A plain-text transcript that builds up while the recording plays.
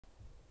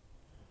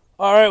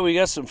All right, we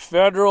got some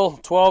Federal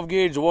 12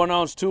 gauge 1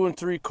 ounce 2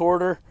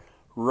 3/4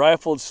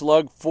 rifled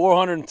slug,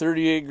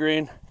 438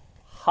 grain.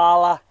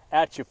 Holla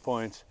at you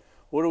points.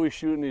 What are we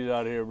shooting these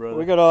out of here, brother?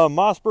 We got a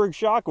Mossberg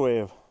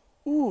Shockwave.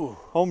 Ooh.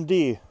 Home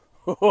D.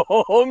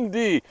 Home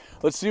D.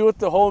 Let's see what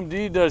the Home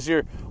D does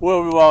here.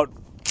 Well,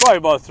 probably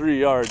about 3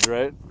 yards,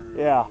 right?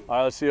 Yeah. All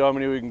right, let's see how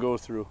many we can go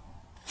through.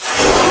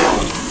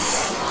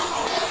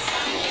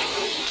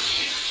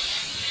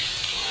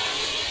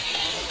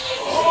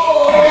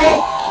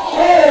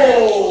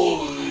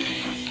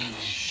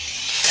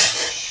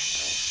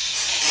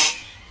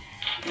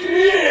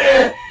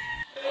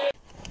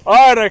 All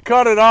right, I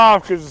cut it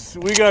off because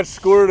we got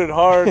squirted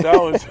hard. That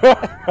was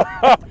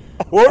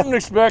wasn't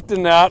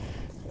expecting that.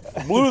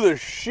 Blew the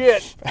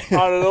shit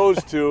out of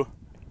those two.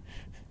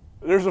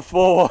 There's a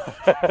full one.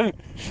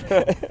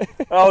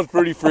 That was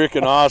pretty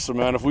freaking awesome,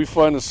 man. If we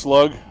find a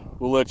slug,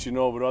 we'll let you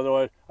know. But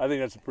otherwise, I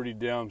think that's a pretty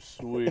damn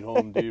sweet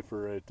Home D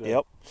for right there.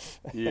 Yep.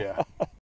 Yeah.